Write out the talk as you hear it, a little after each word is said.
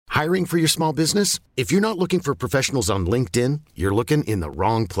Hiring for your small business? If you're not looking for professionals on LinkedIn, you're looking in the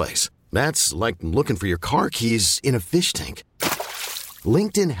wrong place. That's like looking for your car keys in a fish tank.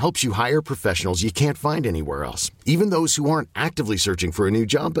 LinkedIn helps you hire professionals you can't find anywhere else, even those who aren't actively searching for a new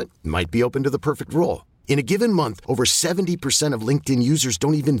job but might be open to the perfect role. In a given month, over 70% of LinkedIn users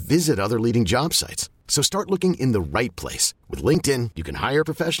don't even visit other leading job sites. So start looking in the right place. With LinkedIn, you can hire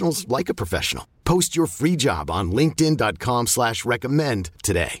professionals like a professional. Post your free job on linkedin.com/recommend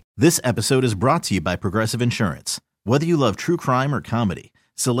today. This episode is brought to you by Progressive Insurance. Whether you love true crime or comedy,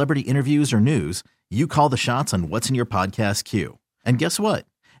 celebrity interviews or news, you call the shots on what's in your podcast queue. And guess what?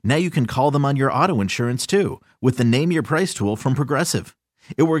 Now you can call them on your auto insurance too with the Name Your Price tool from Progressive.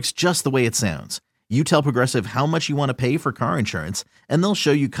 It works just the way it sounds. You tell Progressive how much you want to pay for car insurance, and they'll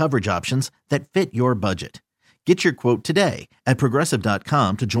show you coverage options that fit your budget. Get your quote today at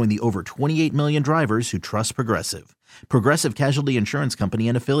Progressive.com to join the over 28 million drivers who trust Progressive. Progressive Casualty Insurance Company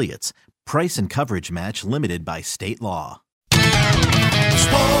and Affiliates. Price and coverage match limited by state law.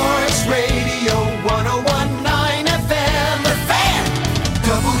 Sports Radio 101.9 FM, The Fan,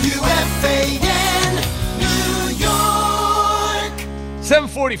 WFAN, New York.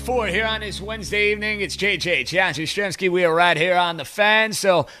 7:44 here on this Wednesday evening. It's JJ Jastrzemski. We are right here on The Fan.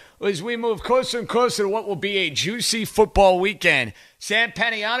 So as we move closer and closer to what will be a juicy football weekend, Sam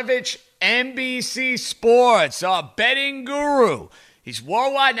Panayotovich, NBC Sports, our betting guru. He's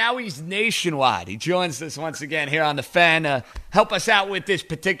worldwide, now he's nationwide. He joins us once again here on The Fan to help us out with this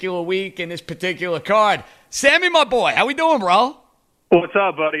particular week and this particular card. Sammy, my boy, how we doing, bro? What's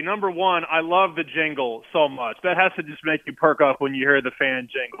up, buddy? Number one, I love the jingle so much. That has to just make you perk up when you hear the Fan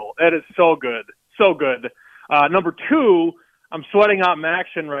jingle. That is so good. So good. Number two, I'm sweating out my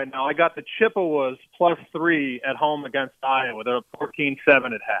action right now. I got the Chippewas +3 at home against Iowa. They're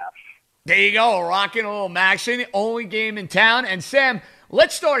 14-7 at half. There you go, rocking a little Maction, only game in town. And Sam,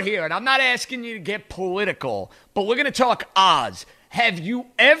 let's start here. And I'm not asking you to get political, but we're going to talk odds. Have you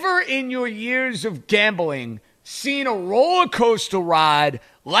ever in your years of gambling seen a roller coaster ride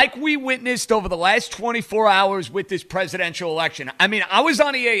like we witnessed over the last 24 hours with this presidential election? I mean, I was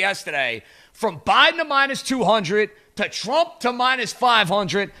on EA yesterday from Biden to -200 to Trump to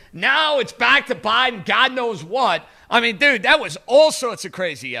 -500. Now it's back to Biden, God knows what. I mean, dude, that was all sorts of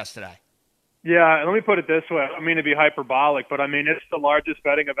crazy yesterday. Yeah, let me put it this way. I mean to be hyperbolic, but I mean it's the largest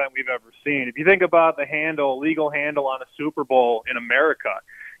betting event we've ever seen. If you think about the legal handle on a Super Bowl in America,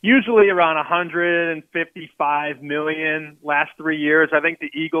 usually around 155 million last 3 years. I think the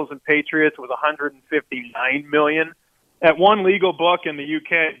Eagles and Patriots was 159 million. At one legal book in the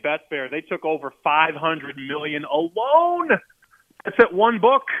UK, Betfair, they took over 500 million alone. That's at one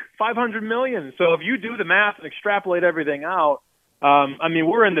book, 500 million. So if you do the math and extrapolate everything out, I mean,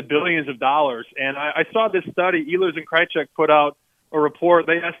 we're in the billions of dollars. And I saw this study, Ehlers and Krychek put out a report.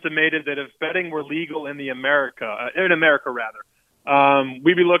 They estimated that if betting were legal in America,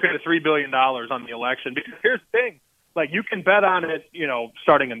 we'd be looking at $3 billion on the election. Because here's the thing, like you can bet on it,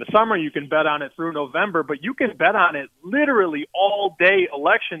 starting in the summer, you can bet on it through November, but you can bet on it literally all day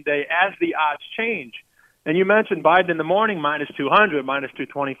election day as the odds change. And you mentioned Biden in the morning, -200,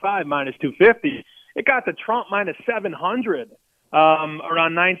 -225, -250. It got to Trump -700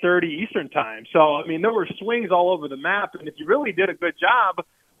 around 9:30 Eastern time. So, I mean, there were swings all over the map. And if you really did a good job,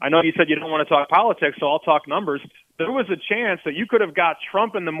 I know you said you don't want to talk politics, so I'll talk numbers. There was a chance that you could have got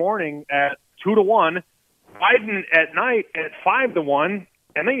Trump in the morning at 2-1, Biden at night at 5-1,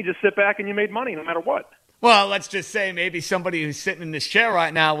 and then you just sit back and you made money no matter what. Well, let's just say maybe somebody who's sitting in this chair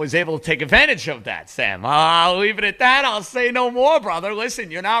right now was able to take advantage of that, Sam. I'll leave it at that. I'll say no more, brother. Listen,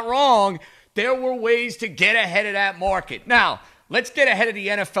 you're not wrong. There were ways to get ahead of that market. Now, let's get ahead of the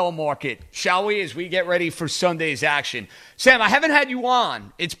NFL market, shall we, as we get ready for Sunday's action. Sam, I haven't had you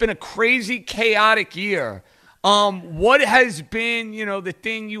on. It's been a crazy, chaotic year. What has been, the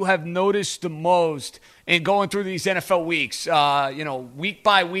thing you have noticed the most in going through these NFL weeks, week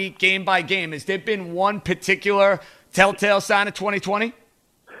by week, game by game? Has there been one particular telltale sign of 2020?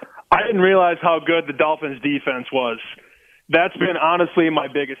 I didn't realize how good the Dolphins' defense was. That's been honestly my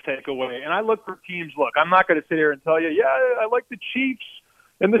biggest takeaway. And I look for teams. Look, I'm not going to sit here and tell you, I like the Chiefs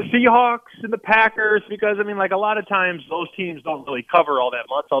and the Seahawks and the Packers because, a lot of times those teams don't really cover all that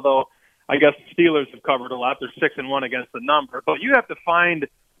much, although I guess the Steelers have covered a lot. They're 6-1 against the number. But you have to find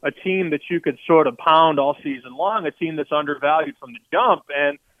a team that you could sort of pound all season long, a team that's undervalued from the jump.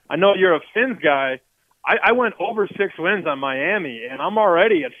 And I know you're a Fins guy. I went over 6 wins on Miami, and I'm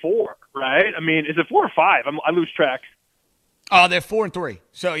already at 4, right? Is it 4 or 5? I lose track. Oh, they're 4-3.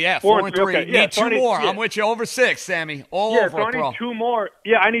 So, 4-3. Okay. Yeah, need 2 more. Yeah. I'm with you over 6, Sammy. Over, so I bro. need 2 more.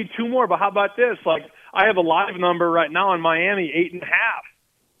 Yeah, I need 2 more. But how about this? I have a live number right now on Miami, 8.5.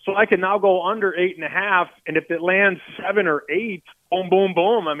 So I can now go under 8.5, and if it lands 7 or 8, boom, boom,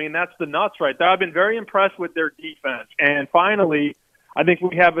 boom. I mean, that's the nuts right there. I've been very impressed with their defense. And finally, I think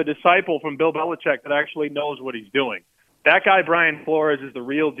we have a disciple from Bill Belichick that actually knows what he's doing. That guy, Brian Flores, is the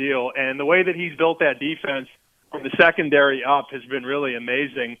real deal. And the way that he's built that defense from the secondary up has been really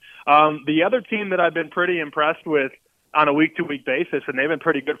amazing. The other team that I've been pretty impressed with on a week-to-week basis, and they've been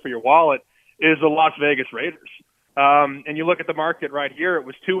pretty good for your wallet, is the Las Vegas Raiders. And you look at the market right here, it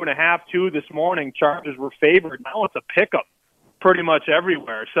was 2.5, 2 this morning. Chargers were favored. Now it's a pickup pretty much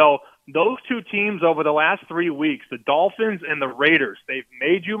everywhere. So those two teams over the last 3 weeks, the Dolphins and the Raiders, they've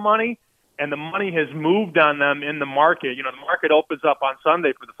made you money, and the money has moved on them in the market. You know, the market opens up on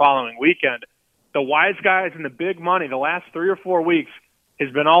Sunday for the following weekend. The wise guys and the big money the last 3 or 4 weeks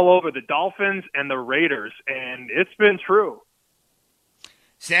has been all over the Dolphins and the Raiders, and it's been true.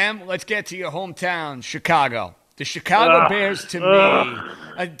 Sam, let's get to your hometown, Chicago. The Chicago Bears, to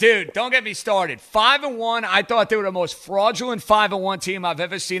me, dude, don't get me started. 5-1, I thought they were the most fraudulent 5-1 team I've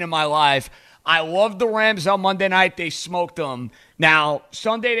ever seen in my life. I loved the Rams on Monday night. They smoked them. Now,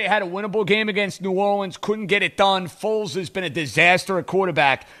 Sunday they had a winnable game against New Orleans, couldn't get it done. Foles has been a disaster at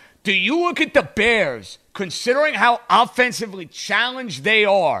quarterback. Do you look at the Bears, considering how offensively challenged they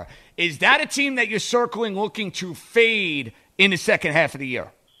are, is that a team that you're circling looking to fade in the second half of the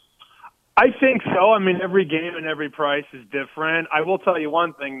year? I think so. I mean, every game and every price is different. I will tell you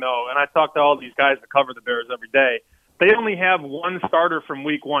one thing, though, and I talk to all these guys that cover the Bears every day. They only have one starter from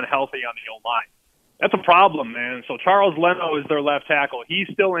week 1 healthy on the O-line. That's a problem, man. So Charles Leno is their left tackle. He's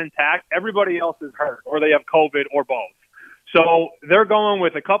still intact. Everybody else is hurt, or they have COVID, or both. So they're going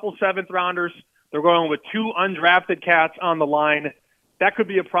with a couple seventh-rounders. They're going with 2 undrafted cats on the line. That could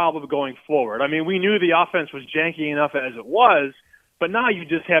be a problem going forward. I mean, we knew the offense was janky enough as it was, but now you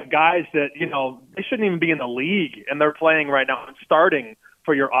just have guys that, you know, they shouldn't even be in the league, and they're playing right now and starting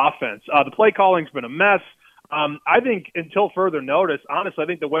for your offense. The play calling's been a mess. I think until further notice, honestly, I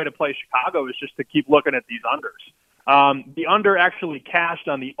think the way to play Chicago is just to keep looking at these unders. The under actually cashed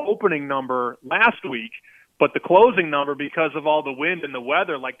on the opening number last week, but the closing number, because of all the wind and the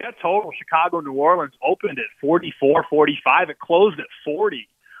weather, like that total, Chicago-New Orleans opened at 44, 45. It closed at 40.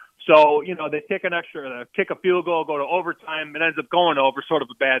 So, you know, they kick a field goal, go to overtime. It ends up going over, sort of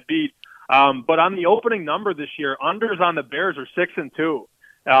a bad beat. But on the opening number this year, unders on the Bears are 6-2.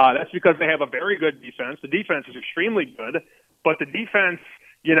 That's because they have a very good defense. The defense is extremely good, but the defense,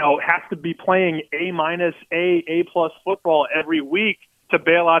 you know, has to be playing A-, A-plus football every week to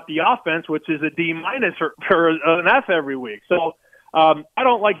bail out the offense, which is a D- or an F every week. So I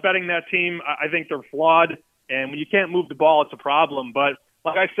don't like betting that team. I think they're flawed, and when you can't move the ball, it's a problem. But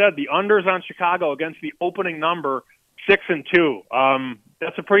like I said, the unders on Chicago against the opening number, 6-2.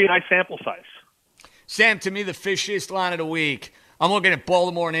 That's a pretty nice sample size. Sam, to me, the fishiest line of the week, I'm looking at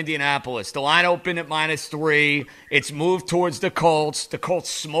Baltimore and Indianapolis. The line opened at -3. It's moved towards the Colts. The Colts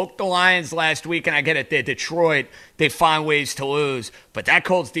smoked the Lions last week, and I get it. They're Detroit. They find ways to lose. But that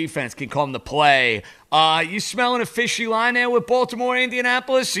Colts defense can come to play. You smelling a fishy line there with Baltimore and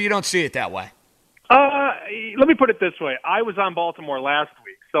Indianapolis, or you don't see it that way? Let me put it this way. I was on Baltimore last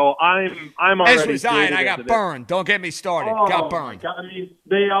week, so I'm already. As was I, and I got burned. Don't get me started. Got burned. I mean,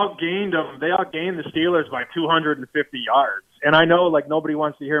 they outgained them. They outgained the Steelers by 250 yards. And I know, like, nobody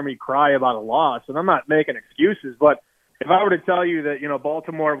wants to hear me cry about a loss, and I'm not making excuses. But if I were to tell you that, you know,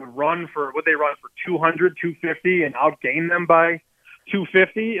 Baltimore would run for 200, 250, and outgain them by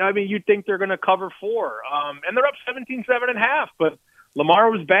 250, I mean, you'd think they're going to cover 4. And they're up 17-7.5, but Lamar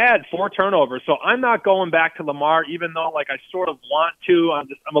was bad, 4 turnovers. So I'm not going back to Lamar, even though, like, I sort of want to.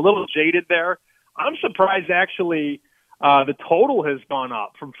 I'm a little jaded there. I'm surprised, actually, the total has gone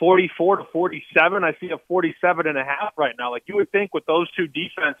up from 44 to 47. I see a 47.5 right now. Like, you would think with those two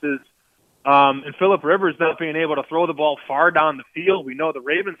defenses and Phillip Rivers not being able to throw the ball far down the field, we know the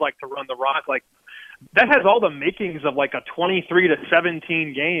Ravens like to run the rock. Like, that has all the makings of like a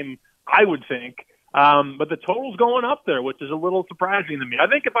 23-17 game, I would think. But the total's going up there, which is a little surprising to me. I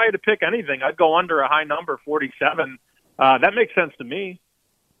think if I had to pick anything, I'd go under a high number, 47. That makes sense to me.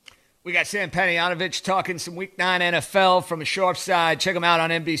 We got Sam Panayotovich talking some Week 9 NFL from a sharp side. Check him out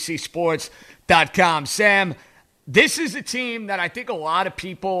on NBCSports.com. Sam, this is a team that I think a lot of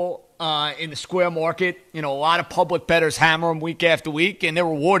people in the square market, you know, a lot of public bettors hammer them week after week, and they're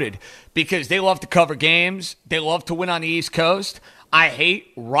rewarded because they love to cover games. They love to win on the East Coast. I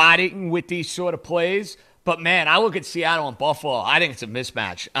hate riding with these sort of plays. But, man, I look at Seattle and Buffalo. I think it's a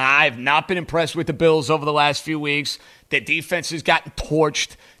mismatch. I have not been impressed with the Bills over the last few weeks. Their defense has gotten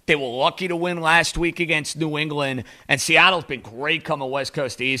torched. They were lucky to win last week against New England. And Seattle's been great coming West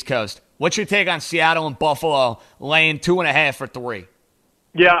Coast to East Coast. What's your take on Seattle and Buffalo laying 2.5 or 3?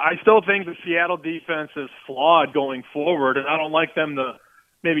 Yeah, I still think the Seattle defense is flawed going forward, and I don't like them to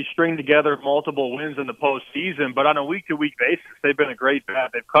maybe string together multiple wins in the postseason, but on a week-to-week basis, they've been a great bet.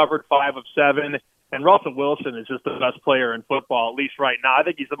 They've covered 5 of 7, and Russell Wilson is just the best player in football, at least right now. I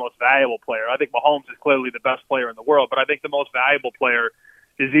think he's the most valuable player. I think Mahomes is clearly the best player in the world, but I think the most valuable player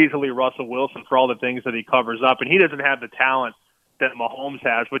is easily Russell Wilson for all the things that he covers up, and he doesn't have the talent that Mahomes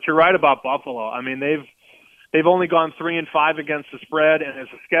has. But you're right about Buffalo. I mean, they've only gone 3-5 against the spread, and as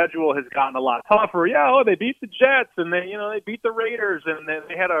the schedule has gotten a lot tougher, they beat the Jets and they beat the Raiders, and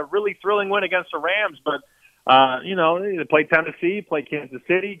they had a really thrilling win against the Rams. But they play Tennessee, play Kansas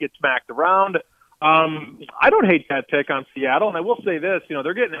City, get smacked around. I don't hate that pick on Seattle, and I will say this: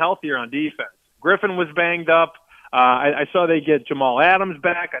 they're getting healthier on defense. Griffin was banged up. I saw they get Jamal Adams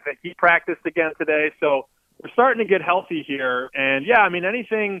back. I think he practiced again today, so. We're starting to get healthy here. And,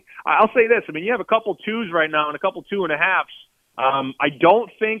 anything – I'll say this. You have a couple 2s right now and a couple 2.5s. I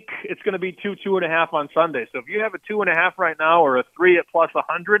don't think it's going to be 2.5 on Sunday. So if you have a 2.5 right now or a 3 at plus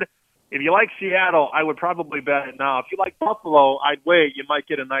 100, if you like Seattle, I would probably bet it now. If you like Buffalo, I'd wait. You might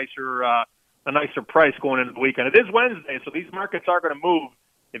get a nicer price going into the weekend. It is Wednesday, so these markets are going to move.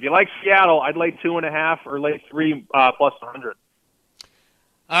 If you like Seattle, I'd lay 2.5 or lay 3 plus 100.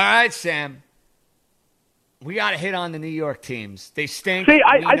 All right, Sam. We got to hit on the New York teams. They stink. See,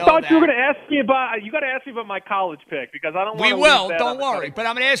 I thought you were going to ask me about – you got to ask me about my college pick because I don't want to We will. Don't worry. But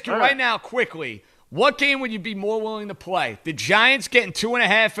I'm going to ask you right now quickly, what game would you be more willing to play? The Giants getting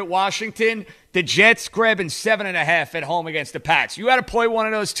 2.5 at Washington, the Jets grabbing 7.5 at home against the Pats. You got to play one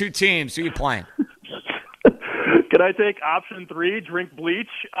of those two teams. Who are you playing? Can I take option 3, drink bleach?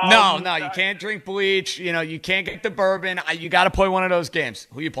 No, you can't drink bleach. You can't get the bourbon. You got to play one of those games.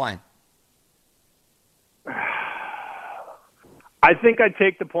 Who are you playing? I think I'd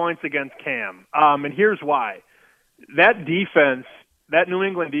take the points against Cam, and here's why. That defense, that New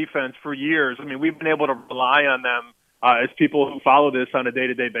England defense, for years, we've been able to rely on them as people who follow this on a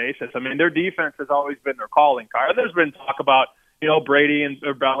day-to-day basis. Their defense has always been their calling card. There's been talk about, Brady and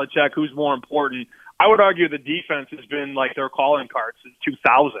Belichick, who's more important. I would argue the defense has been like their calling card since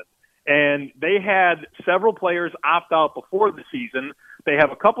 2000. And they had several players opt out before the season. They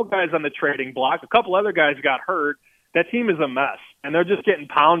have a couple guys on the trading block. A couple other guys got hurt. That team is a mess, and they're just getting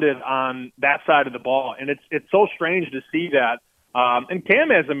pounded on that side of the ball. And it's so strange to see that. And Cam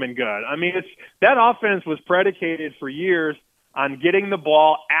hasn't been good. That offense was predicated for years on getting the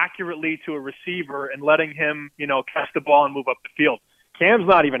ball accurately to a receiver and letting him, catch the ball and move up the field. Cam's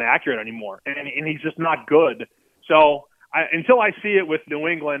not even accurate anymore, and he's just not good. So until I see it with New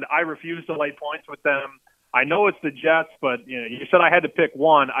England, I refuse to lay points with them. I know it's the Jets, but you said I had to pick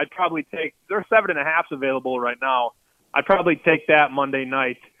one. I'd probably take – there are 7.5s available right now. I'd probably take that Monday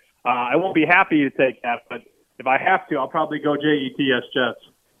night. I won't be happy to take that, but if I have to, I'll probably go Jets Jets.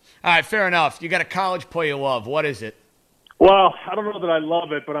 All right, fair enough. You got a college play you love. What is it? Well, I don't know that I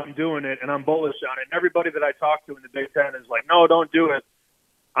love it, but I'm doing it, and I'm bullish on it. And everybody that I talk to in the Big Ten is like, no, don't do it.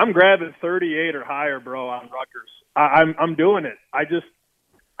 I'm grabbing 38 or higher, bro, on Rutgers. I'm doing it.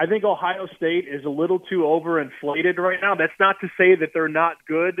 I think Ohio State is a little too overinflated right now. That's not to say that they're not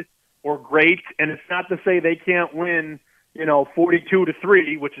good or great, and it's not to say they can't win,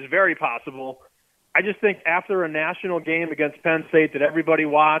 42-3, which is very possible. I just think after a national game against Penn State that everybody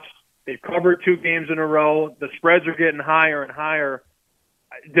watched, they've covered 2 games in a row, the spreads are getting higher and higher.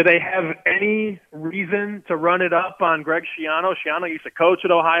 Do they have any reason to run it up on Greg Schiano? Schiano used to coach at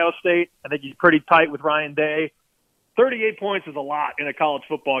Ohio State. I think he's pretty tight with Ryan Day. 38 points is a lot in a college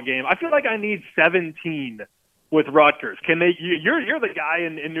football game. I feel like I need 17 with Rutgers. Can they? You're the guy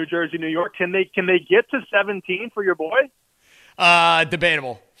in New Jersey, New York. Can they get to 17 for your boy?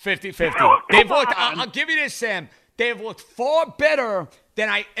 Debatable. 50-50. They've looked. I'll give you this, Sam. They've looked far better than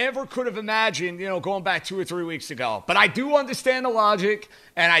I ever could have imagined, going back 2 or 3 weeks ago. But I do understand the logic,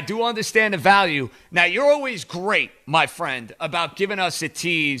 and I do understand the value. Now, you're always great, my friend, about giving us a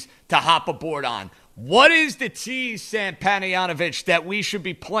tease to hop aboard on. What is the tease, Sam Panayotovich, that we should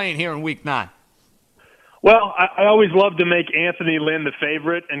be playing here in Week 9? Well, I always love to make Anthony Lynn the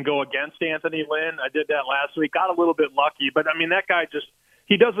favorite and go against Anthony Lynn. I did that last week. Got a little bit lucky, but, that guy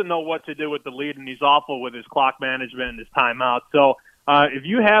he doesn't know what to do with the lead, and he's awful with his clock management and his timeout. So if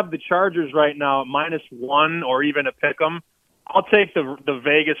you have the Chargers right now at -1 or even a pick 'em, I'll take the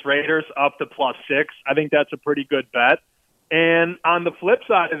Vegas Raiders up to +6. I think that's a pretty good bet. And on the flip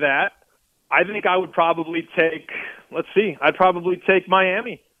side of that, I think I would probably take I'd probably take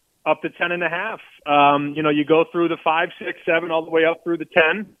Miami up to 10.5. You go through the 5, 6, 7, all the way up through the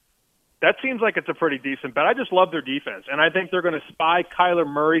 10. That seems like it's a pretty decent bet. I just love their defense, and I think they're going to spy Kyler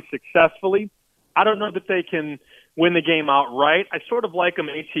Murray successfully. I don't know that they can win the game outright. I sort of like them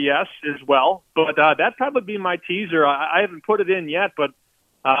ATS as well, but that'd probably be my teaser. I haven't put it in yet, but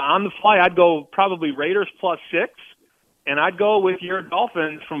on the fly, I'd go probably Raiders +6, and I'd go with your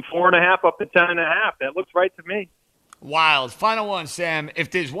Dolphins from 4.5 up to 10.5. That looks right to me. Wild. Final one, Sam. If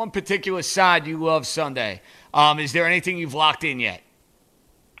there's one particular side you love Sunday, is there anything you've locked in yet?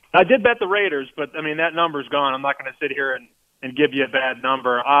 I did bet the Raiders, but, I mean, that number's gone. I'm not going to sit here and give you a bad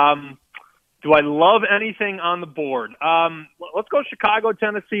number. Do I love anything on the board? Let's go Chicago,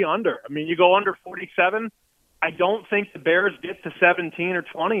 Tennessee under. I mean, you go under 47. I don't think the Bears get to 17 or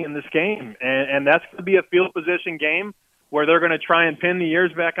 20 in this game, and that's going to be a field position game where they're going to try and pin the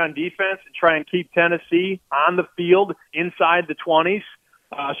ears back on defense and try and keep Tennessee on the field inside the 20s.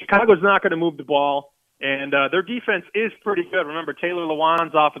 Chicago's not going to move the ball, and their defense is pretty good. Remember, Taylor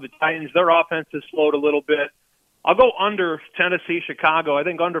Lewan's off of the Titans. Their offense has slowed a little bit. I'll go under Tennessee, Chicago. I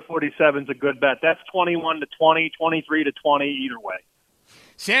think under 47 is a good bet. That's 21-20, 23-20, either way.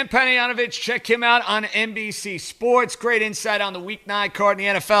 Sam Panayotovich, check him out on NBC Sports. Great insight on the Week 9 card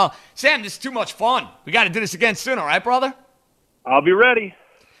in the NFL. Sam, this is too much fun. We got to do this again soon, all right, brother? I'll be ready.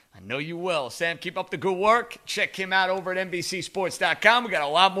 I know you will. Sam, keep up the good work. Check him out over at NBCSports.com. We got a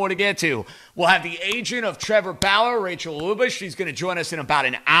lot more to get to. We'll have the agent of Trevor Bauer, Rachel Lubish. She's going to join us in about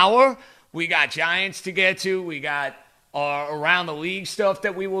an hour. We got Giants to get to. We got around the league stuff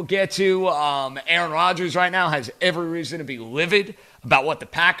that we will get to. Aaron Rodgers right now has every reason to be livid about what the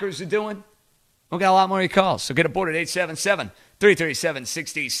Packers are doing. We got a lot more of your calls, so get aboard at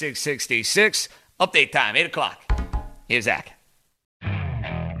 877-337-6666. Update time, 8 o'clock. Here's Zach.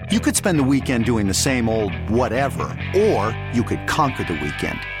 You could spend the weekend doing the same old whatever, or you could conquer the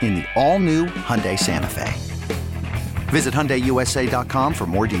weekend in the all-new Hyundai Santa Fe. Visit HyundaiUSA.com for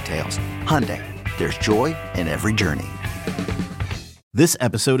more details. Hyundai, there's joy in every journey. This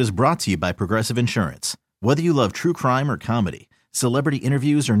episode is brought to you by Progressive Insurance. Whether you love true crime or comedy, celebrity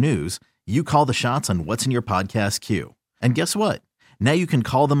interviews or news, you call the shots on what's in your podcast queue. And guess what? Now you can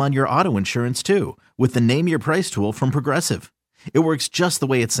call them on your auto insurance too with the Name Your Price tool from Progressive. It works just the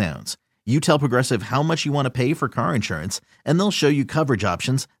way it sounds. You tell Progressive how much you want to pay for car insurance, and they'll show you coverage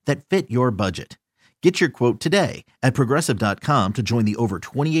options that fit your budget. Get your quote today at Progressive.com to join the over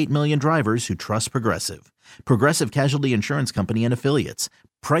 28 million drivers who trust Progressive. Progressive Casualty Insurance Company and Affiliates.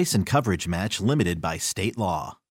 Price and coverage match limited by state law.